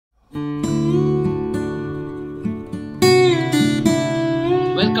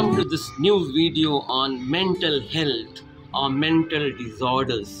to this new video on mental health or mental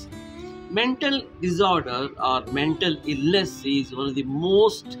disorders. Mental disorder or mental illness is one of the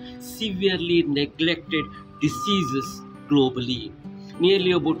most severely neglected diseases globally.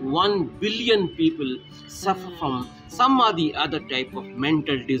 Nearly about 1 billion people suffer from some or the other type of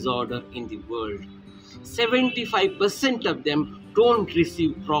mental disorder in the world. 75% of them don't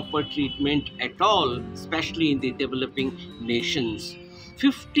receive proper treatment at all, especially in the developing nations.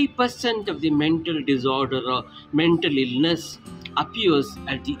 50% of the mental disorder or mental illness appears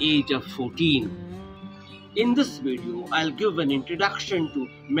at the age of 14. In this video, I'll give an introduction to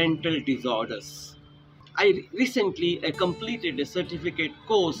mental disorders. I recently completed a certificate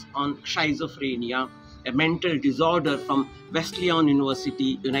course on schizophrenia, a mental disorder from Wesleyan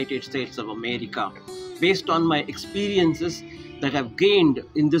University, United States of America. Based on my experiences that I've gained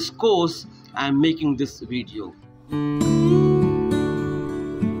in this course, I'm making this video.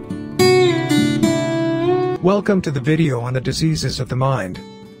 Welcome to the video on the diseases of the mind.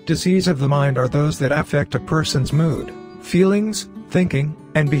 Diseases of the mind are those that affect a person's mood, feelings, thinking,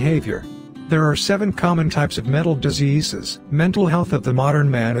 and behavior. There are 7 common types of mental diseases. Mental health of the modern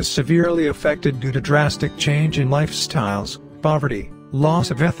man is severely affected due to drastic change in lifestyles, poverty,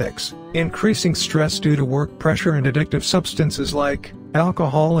 loss of ethics, increasing stress due to work pressure, and addictive substances like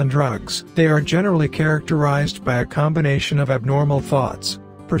alcohol and drugs. They are generally characterized by a combination of abnormal thoughts,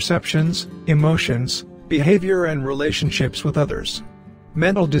 perceptions, emotions, behavior, and relationships with others.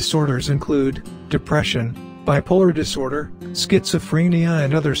 Mental disorders include depression, bipolar disorder, schizophrenia,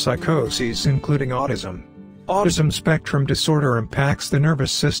 and other psychoses including autism. Autism spectrum disorder impacts the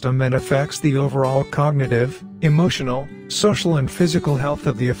nervous system and affects the overall cognitive, emotional, social, and physical health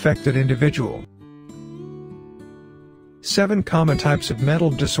of the affected individual. 7 common types of mental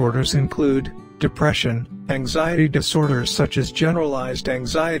disorders include depression, anxiety disorders such as generalized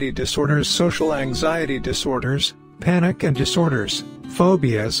anxiety disorders, social anxiety disorders, panic and disorders,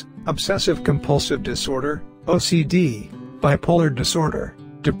 phobias, obsessive-compulsive disorder, OCD, bipolar disorder.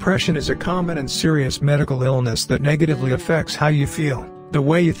 Depression is a common and serious medical illness that negatively affects how you feel, the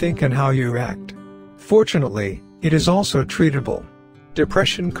way you think, and how you act. Fortunately, it is also treatable.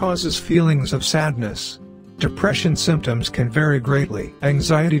 Depression causes feelings of sadness. Depression symptoms can vary greatly.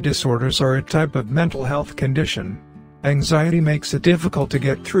 Anxiety disorders are a type of mental health condition. Anxiety makes it difficult to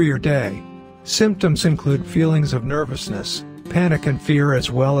get through your day. Symptoms include feelings of nervousness, panic and fear, as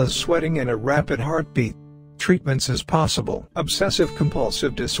well as sweating and a rapid heartbeat. Treatments as possible.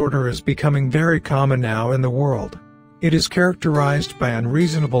 Obsessive-compulsive disorder is becoming very common now in the world. It is characterized by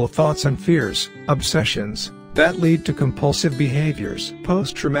unreasonable thoughts and fears, obsessions, that lead to compulsive behaviors.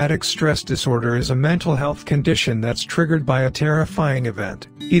 Post-traumatic stress disorder is a mental health condition that's triggered by a terrifying event,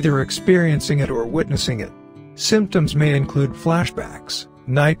 either experiencing it or witnessing it. Symptoms may include flashbacks,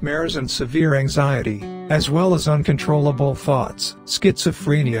 nightmares, and severe anxiety, as well as uncontrollable thoughts.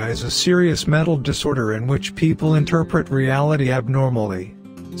 Schizophrenia is a serious mental disorder in which people interpret reality abnormally.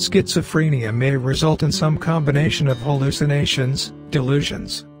 Schizophrenia may result in some combination of hallucinations,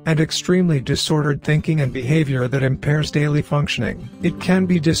 delusions, and extremely disordered thinking and behavior that impairs daily functioning. It can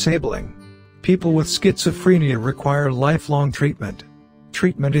be disabling. People with schizophrenia require lifelong treatment.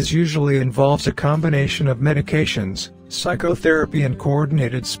 Treatment usually involves a combination of medications, psychotherapy, and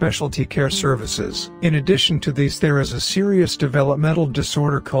coordinated specialty care services. In addition to these, there is a serious developmental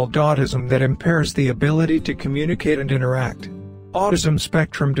disorder called autism that impairs the ability to communicate and interact. Autism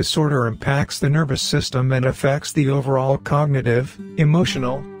spectrum disorder impacts the nervous system and affects the overall cognitive,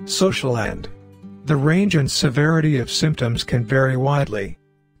 emotional, social, and the range and severity of symptoms can vary widely.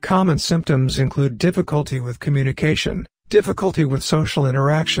 Common symptoms include difficulty with communication, difficulty with social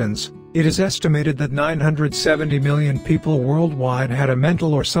interactions. It is estimated that 970 million people worldwide had a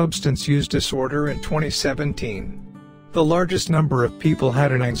mental or substance use disorder in 2017. The largest number of people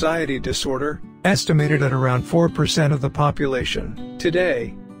had an anxiety disorder, estimated at around 4% of the population.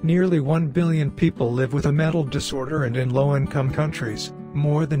 Today, nearly 1 billion people live with a mental disorder, and in low-income countries,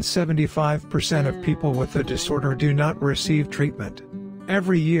 more than 75% of people with the disorder do not receive treatment.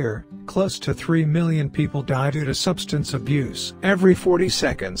 Every year, close to 3 million people die due to substance abuse. Every 40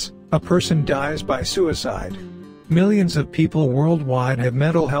 seconds, a person dies by suicide. Millions of people worldwide have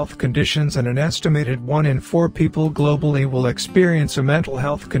mental health conditions, and an estimated 1 in 4 people globally will experience a mental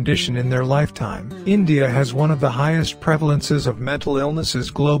health condition in their lifetime. India has one of the highest prevalences of mental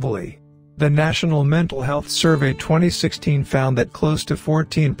illnesses globally. The National Mental Health Survey 2016 found that close to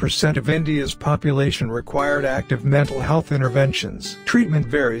 14% of India's population required active mental health interventions. Treatment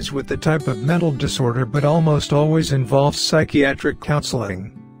varies with the type of mental disorder but almost always involves psychiatric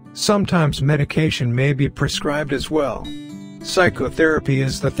counseling. Sometimes medication may be prescribed as well. Psychotherapy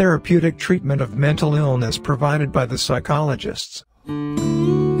is the therapeutic treatment of mental illness provided by the psychologists.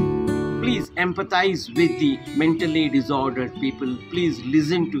 Please empathize with the mentally disordered people. Please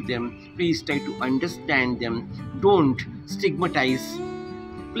listen to them. Please try to understand them. Don't stigmatize.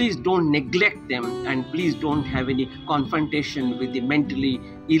 Please don't neglect them, and please don't have any confrontation with the mentally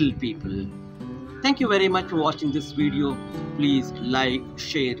ill people. Thank you very much for watching this video. Please like,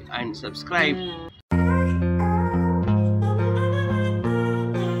 share and subscribe.